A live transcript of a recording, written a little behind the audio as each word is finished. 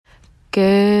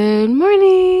Good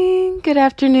morning, good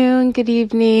afternoon, good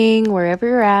evening, wherever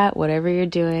you're at, whatever you're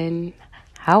doing.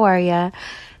 How are ya?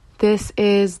 This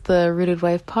is the Rooted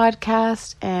Wife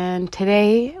podcast, and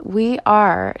today we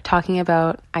are talking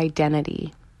about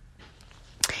identity.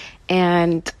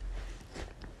 And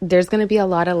there's going to be a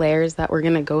lot of layers that we're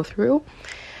going to go through.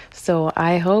 So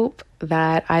I hope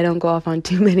that I don't go off on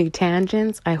too many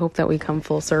tangents. I hope that we come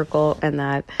full circle and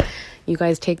that you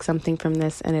guys take something from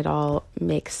this and it all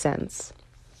makes sense.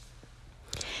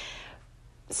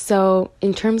 So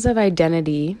in terms of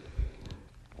identity,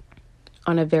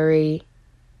 on a very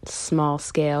small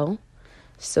scale,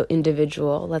 so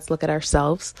individual, let's look at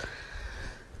ourselves.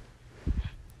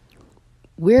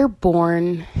 We're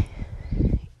born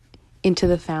into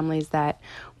the families that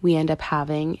we end up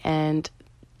having, and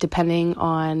depending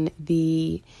on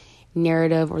the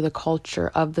narrative or the culture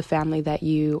of the family that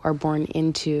you are born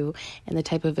into and the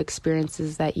type of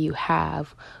experiences that you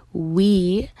have,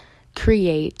 we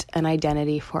create an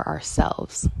identity for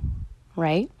ourselves,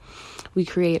 right? We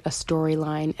create a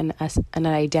storyline and an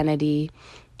identity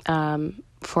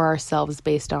for ourselves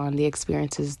based on the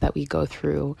experiences that we go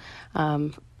through,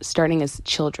 starting as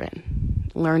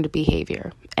children, learned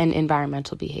behavior and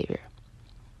environmental behavior.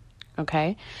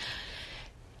 Okay?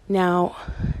 Now,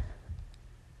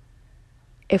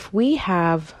 if we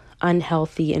have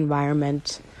unhealthy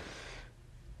environmental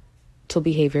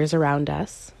behaviors around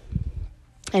us,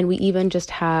 and we even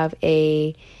just have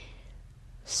a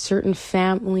certain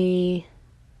family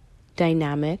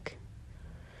dynamic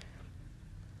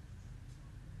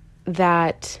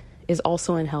that is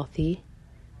also unhealthy,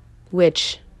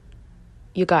 which,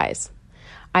 you guys,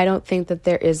 I don't think that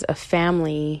there is a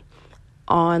family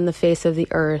on the face of the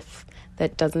earth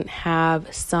that doesn't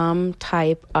have some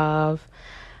type of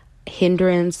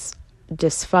hindrance,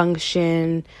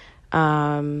 dysfunction,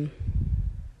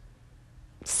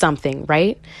 something,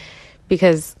 right?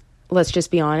 Because let's just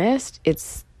be honest,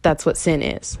 that's what sin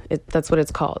is. That's what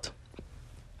it's called.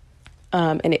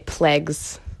 And it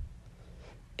plagues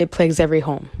every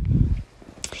home.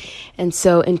 And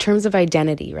so in terms of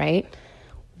identity, right?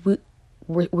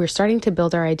 We're starting to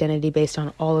build our identity based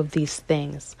on all of these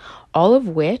things, all of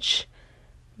which,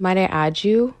 might I add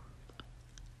you,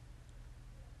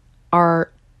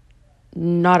 are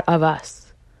not of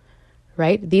us,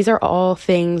 right? These are all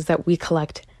things that we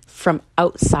collect from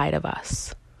outside of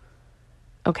us,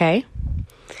 okay?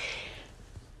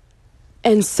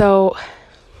 And so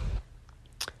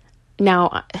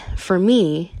now, for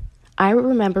me, I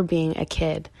remember being a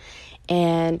kid,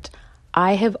 and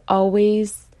I have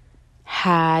always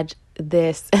had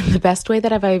this, and the best way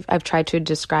that I've tried to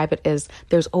describe it is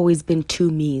there's always been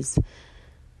two me's.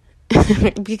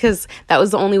 Because that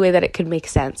was the only way that it could make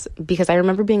sense. Because I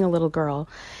remember being a little girl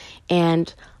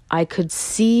and I could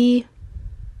see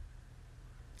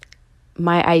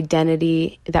my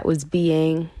identity that was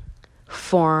being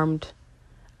formed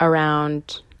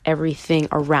around everything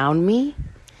around me.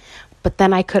 But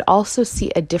then I could also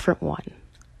see a different one.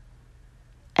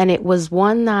 And it was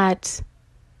one that,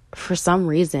 for some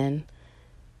reason,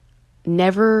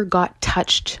 never got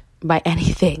touched by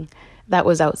anything that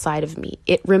was outside of me.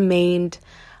 It remained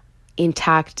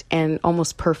intact and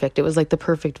almost perfect. It was like the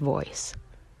perfect voice.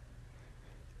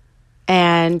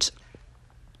 And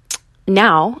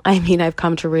now, I've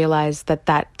come to realize that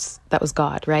was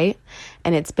God, right?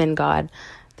 And it's been God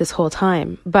this whole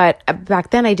time. But back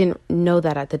then I didn't know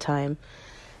that at the time.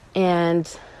 And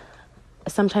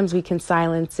sometimes we can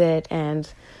silence it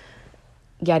and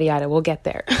yada yada, we'll get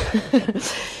there.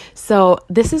 So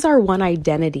this is our one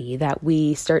identity that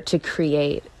we start to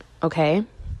create, okay?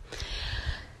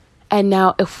 And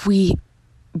now if we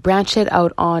branch it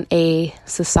out on a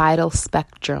societal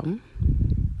spectrum,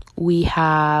 we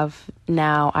have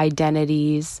now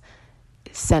identities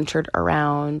centered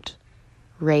around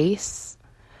race.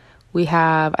 We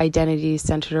have identities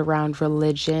centered around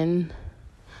religion.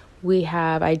 We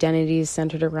have identities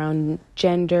centered around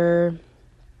gender,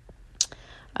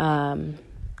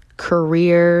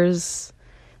 careers,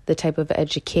 the type of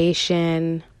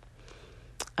education,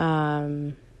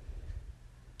 the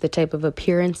type of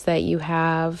appearance that you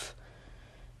have.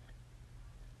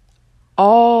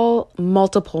 All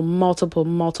multiple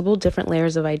different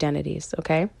layers of identities,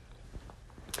 okay?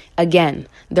 Again,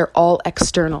 they're all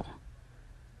external.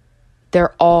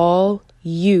 They're all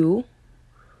you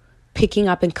picking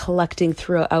up and collecting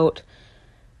throughout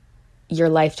your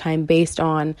lifetime based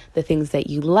on the things that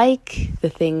you like, the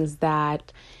things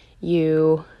that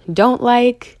you don't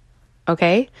like,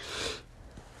 okay?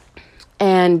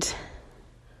 And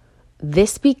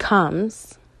this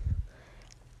becomes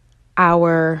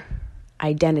our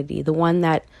identity, the one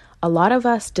that a lot of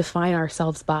us define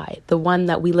ourselves by, the one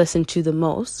that we listen to the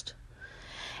most,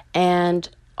 and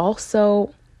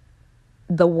also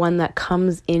the one that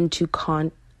comes into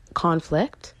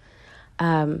conflict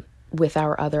with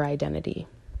our other identity.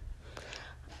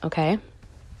 Okay?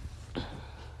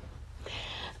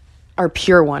 Our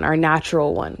pure one, our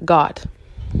natural one, God.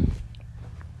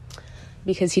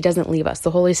 Because he doesn't leave us.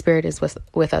 The Holy Spirit is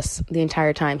with us the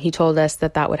entire time. He told us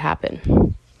that would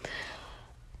happen.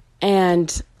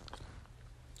 And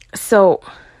so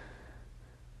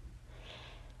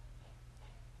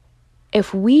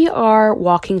if we are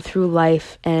walking through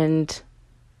life and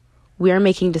we are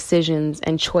making decisions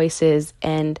and choices,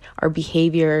 and our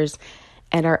behaviors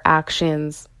and our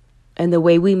actions and the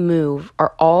way we move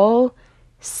are all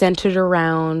centered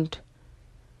around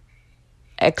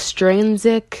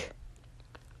extrinsic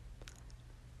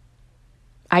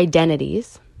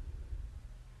identities,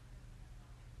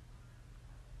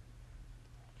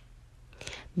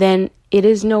 then it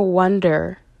is no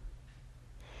wonder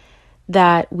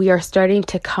that we are starting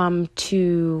to come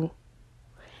to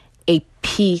a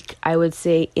peak, I would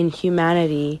say, in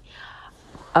humanity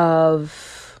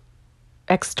of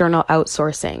external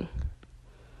outsourcing.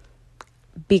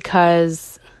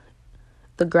 Because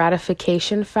the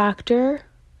gratification factor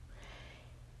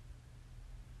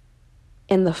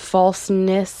and the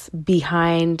falseness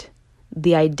behind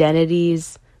the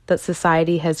identities that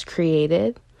society has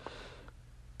created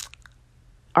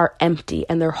are empty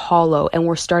and they're hollow, and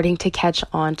we're starting to catch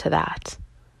on to that,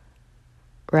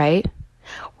 right?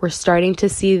 We're starting to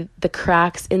see the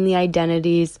cracks in the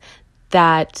identities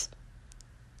that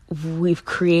we've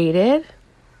created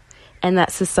and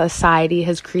that society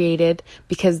has created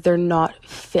because they're not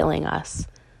filling us,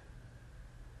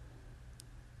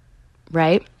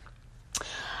 right?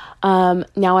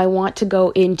 Now I want to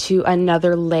go into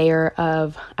another layer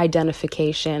of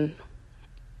identification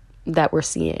that we're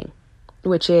seeing,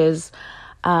 which is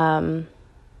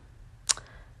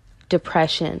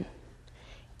depression,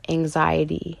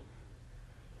 anxiety,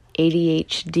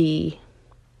 ADHD,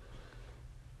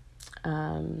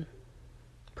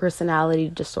 personality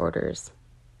disorders.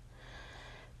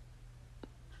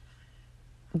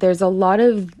 There's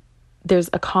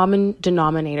a common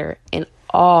denominator in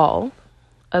all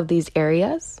of these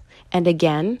areas. And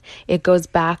again, it goes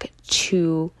back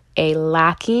to a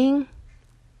lacking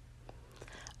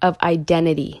of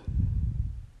identity,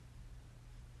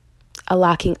 a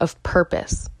lacking of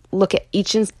purpose. Look at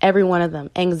each and every one of them.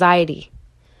 Anxiety.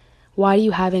 Why do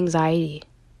you have anxiety?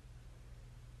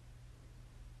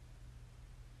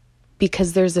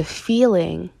 Because there's a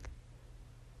feeling,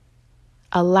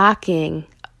 a lacking,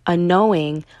 a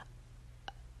knowing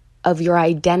of your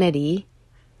identity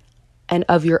and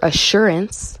of your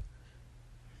assurance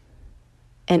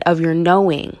and of your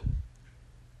knowing,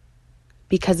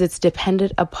 because it's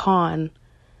dependent upon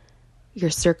your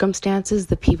circumstances,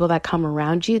 the people that come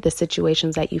around you, the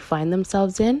situations that you find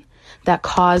themselves in, that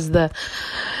cause the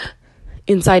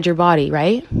inside your body,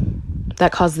 right?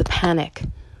 That cause the panic,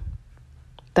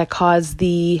 that cause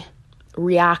the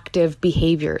reactive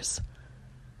behaviors.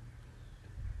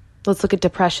 Let's look at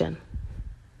depression.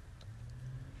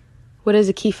 What is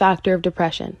a key factor of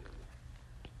depression?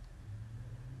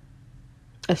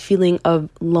 A feeling of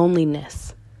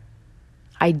loneliness,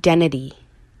 identity,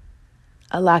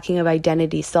 a lacking of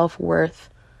identity, self-worth,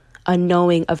 a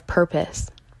knowing of purpose.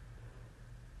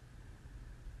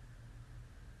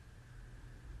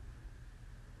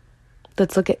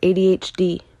 Let's look at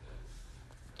ADHD.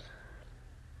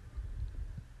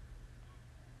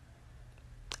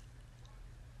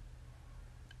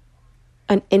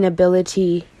 An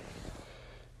inability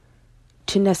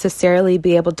to necessarily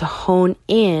be able to hone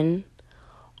in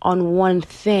on one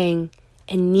thing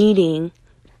and needing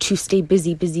to stay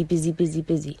busy.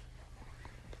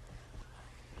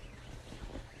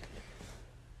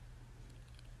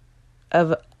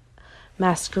 Of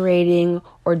masquerading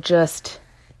or just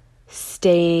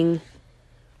staying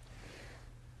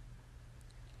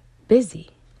busy.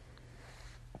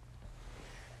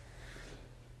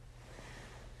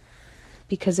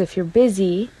 Because if you're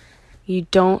busy, you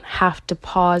don't have to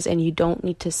pause and you don't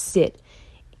need to sit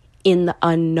in the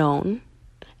unknown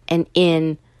and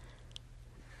in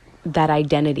that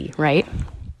identity, right?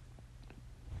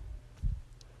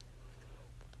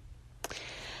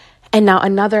 And now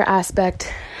another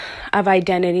aspect of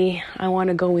identity I want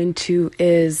to go into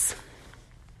is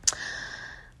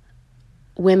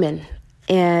women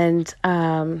and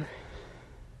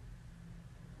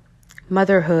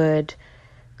motherhood,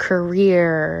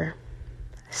 career,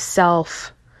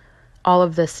 self, all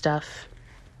of this stuff.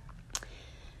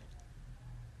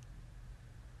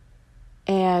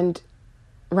 And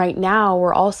right now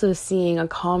we're also seeing a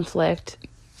conflict,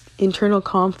 internal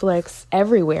conflicts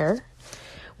everywhere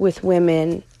with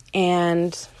women.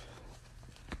 And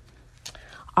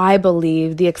I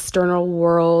believe the external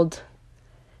world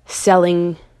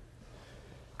selling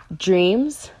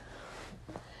dreams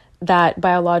that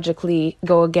biologically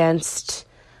go against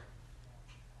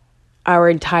our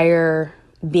entire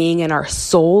being and our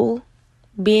soul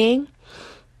being.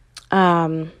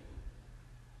 And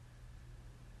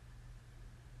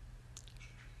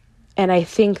I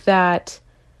think that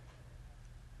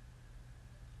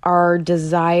our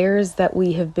desires that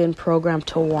we have been programmed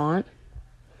to want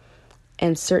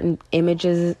and certain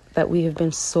images that we have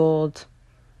been sold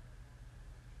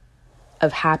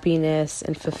of happiness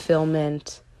and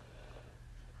fulfillment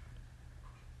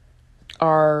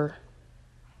are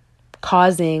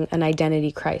causing an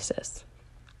identity crisis.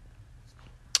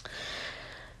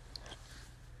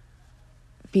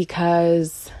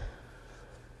 Because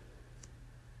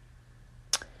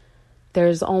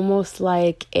there's almost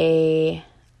like a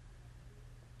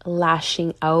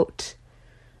lashing out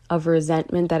of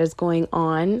resentment that is going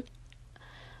on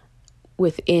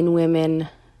within women,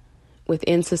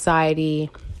 within society,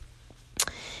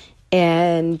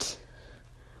 and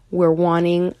we're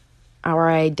wanting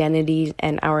our identities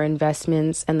and our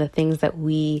investments and the things that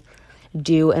we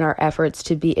do in our efforts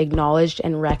to be acknowledged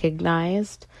and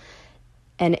recognized.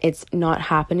 And it's not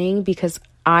happening because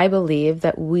I believe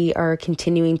that we are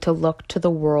continuing to look to the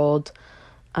world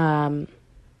to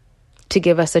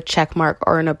give us a check mark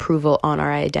or an approval on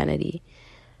our identity,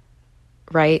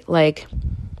 right? Like,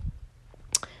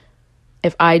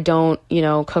 if I don't,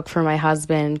 cook for my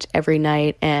husband every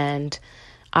night and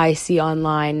I see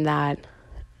online that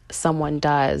someone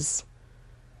does,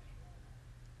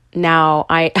 now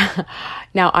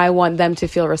I want them to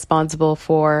feel responsible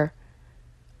for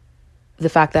the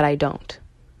fact that I don't,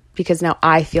 because now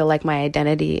I feel like my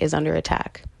identity is under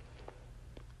attack.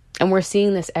 And we're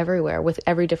seeing this everywhere with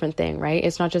every different thing, right?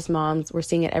 It's not just moms. We're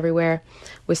seeing it everywhere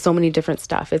with so many different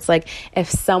stuff. It's like if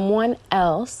someone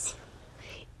else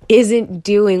isn't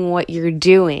doing what you're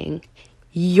doing,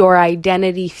 your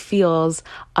identity feels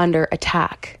under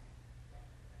attack.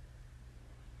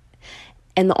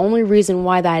 And the only reason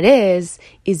why that is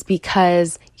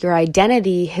because your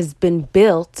identity has been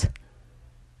built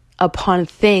upon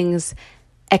things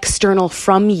external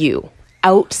from you,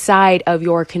 outside of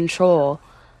your control.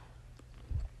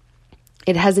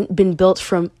 It hasn't been built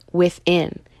from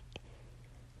within.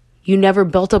 You never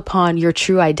built upon your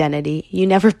true identity. You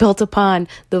never built upon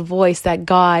the voice that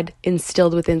God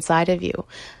instilled within inside of you.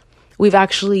 We've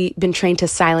actually been trained to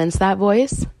silence that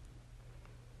voice,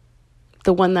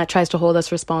 the one that tries to hold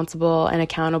us responsible and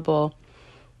accountable.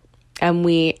 And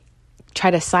we try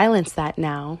to silence that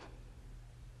now.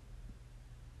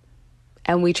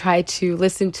 And we try to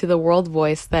listen to the world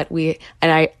voice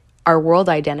our world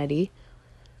identity,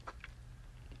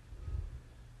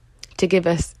 to give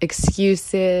us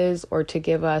excuses or to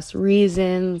give us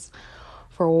reasons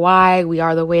for why we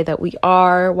are the way that we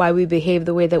are, why we behave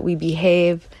the way that we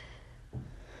behave.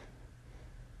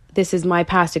 This is my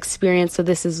past experience, so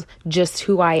this is just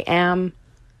who I am.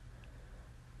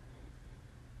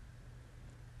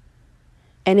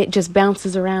 And it just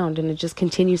bounces around, and it just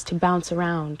continues to bounce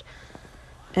around.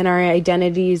 And our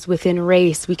identities within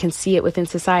race, we can see it within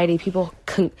society, people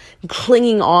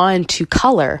clinging on to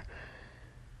color.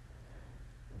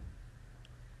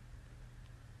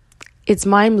 It's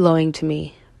mind-blowing to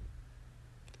me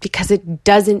because it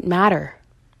doesn't matter.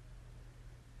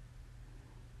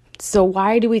 So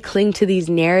why do we cling to these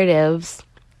narratives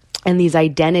and these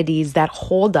identities that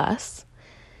hold us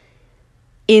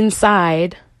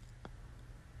inside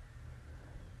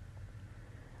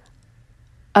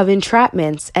of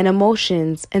entrapments and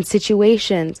emotions and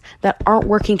situations that aren't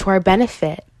working to our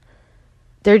benefit?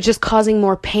 They're just causing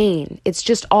more pain. It's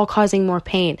just all causing more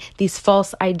pain. These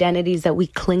false identities that we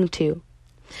cling to.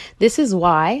 This is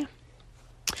why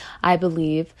I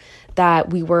believe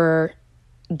that we were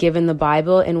given the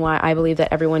Bible, and why I believe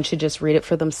that everyone should just read it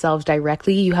for themselves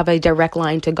directly. You have a direct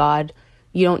line to God.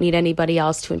 You don't need anybody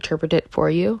else to interpret it for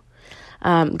you.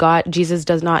 Jesus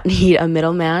does not need a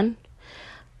middleman.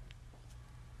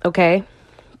 Okay?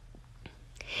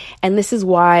 And this is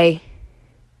why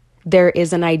there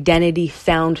is an identity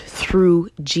found through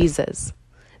Jesus.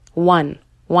 One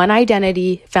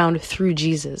identity found through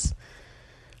Jesus.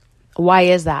 Why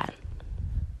is that?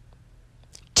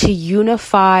 To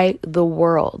unify the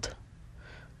world.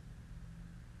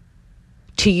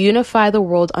 To unify the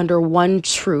world under one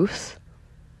truth,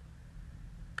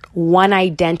 one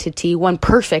identity, one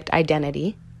perfect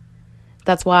identity.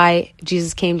 That's why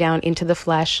Jesus came down into the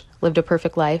flesh, lived a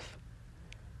perfect life.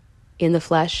 in the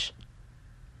flesh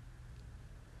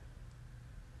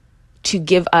to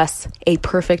give us a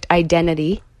perfect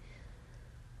identity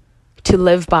to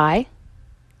live by.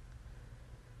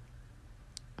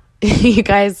 You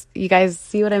guys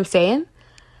see what I'm saying?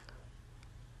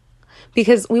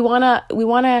 Because we want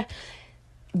to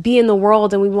be in the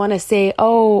world and we want to say,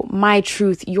 oh, my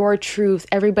truth, your truth,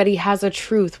 everybody has a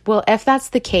truth. Well, if that's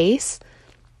the case,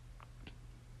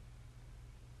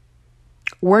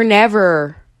 we're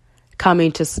never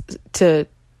coming to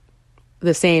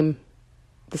the same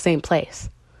place.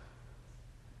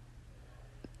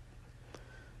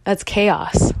 That's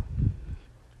chaos,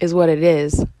 is what it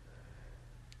is.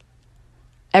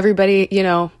 Everybody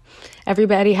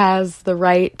has the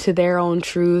right to their own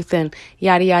truth and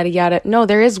yada, yada, yada. No,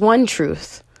 there is one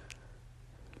truth.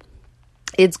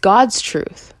 It's God's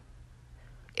truth.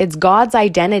 It's God's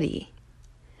identity.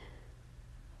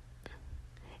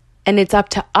 And it's up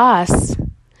to us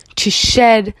to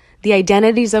shed the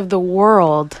identities of the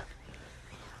world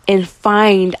and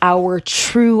find our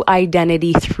true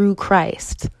identity through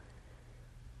Christ.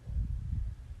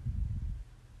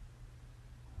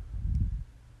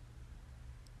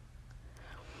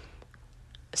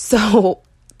 So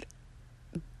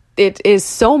it is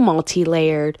so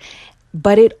multi-layered,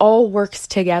 but it all works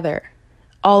together,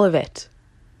 all of it.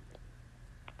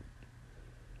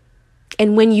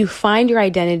 And when you find your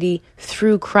identity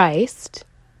through Christ,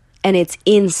 and it's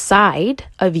inside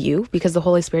of you, because the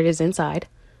Holy Spirit is inside,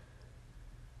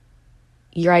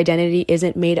 your identity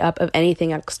isn't made up of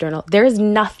anything external. There is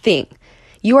nothing.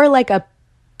 You are like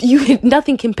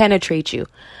nothing can penetrate you,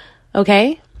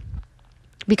 okay?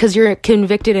 Because you're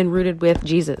convicted and rooted with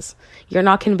Jesus. You're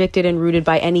not convicted and rooted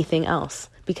by anything else,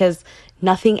 because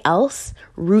nothing else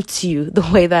roots you the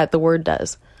way that the word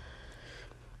does.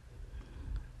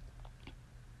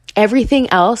 Everything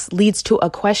else leads to a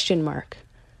question mark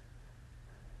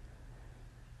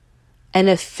and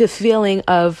a feeling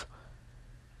of,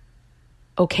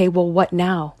 okay, well, what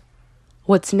now?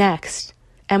 What's next?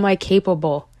 Am I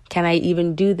capable? Can I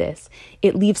even do this?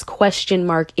 It leaves question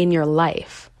mark in your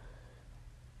life.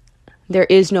 There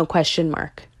is no question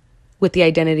mark with the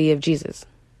identity of Jesus.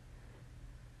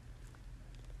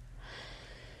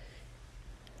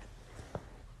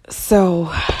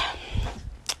 So,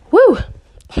 woo!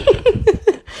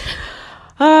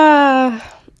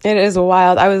 It is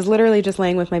wild. I was literally just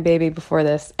laying with my baby before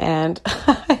this, and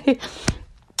I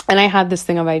had this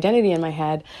thing of identity in my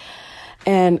head,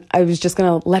 and I was just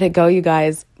gonna let it go, you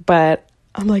guys, but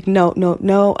I'm like, no,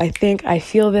 I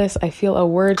feel this. I feel a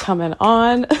word coming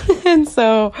on. And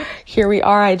so here we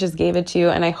are. I just gave it to you,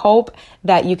 and I hope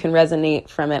that you can resonate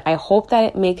from it. I hope that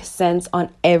it makes sense on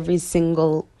every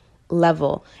single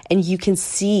level, and you can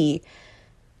see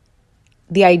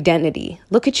the identity.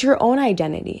 Look at your own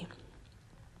identity.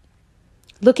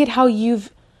 Look at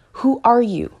who are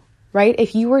you, right?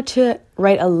 If you were to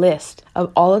write a list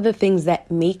of all of the things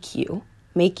that make you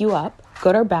up,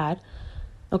 good or bad,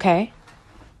 okay?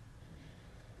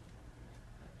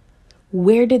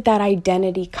 Where did that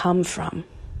identity come from?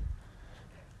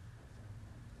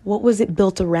 What was it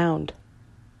built around?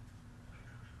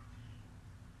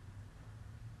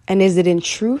 And is it in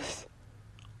truth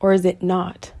or is it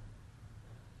not?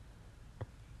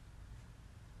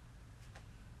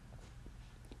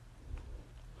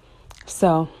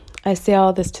 So I say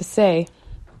all this to say,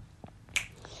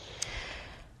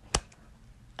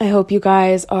 I hope you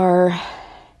guys are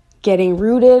getting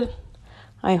rooted.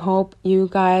 I hope you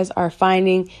guys are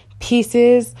finding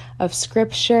pieces of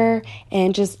scripture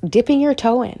and just dipping your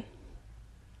toe in.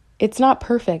 It's not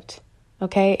perfect,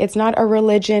 okay? It's not a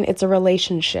religion, it's a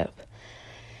relationship.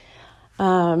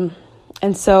 And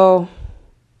so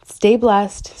stay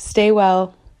blessed, stay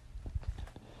well.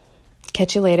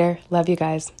 Catch you later. Love you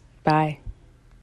guys. Bye.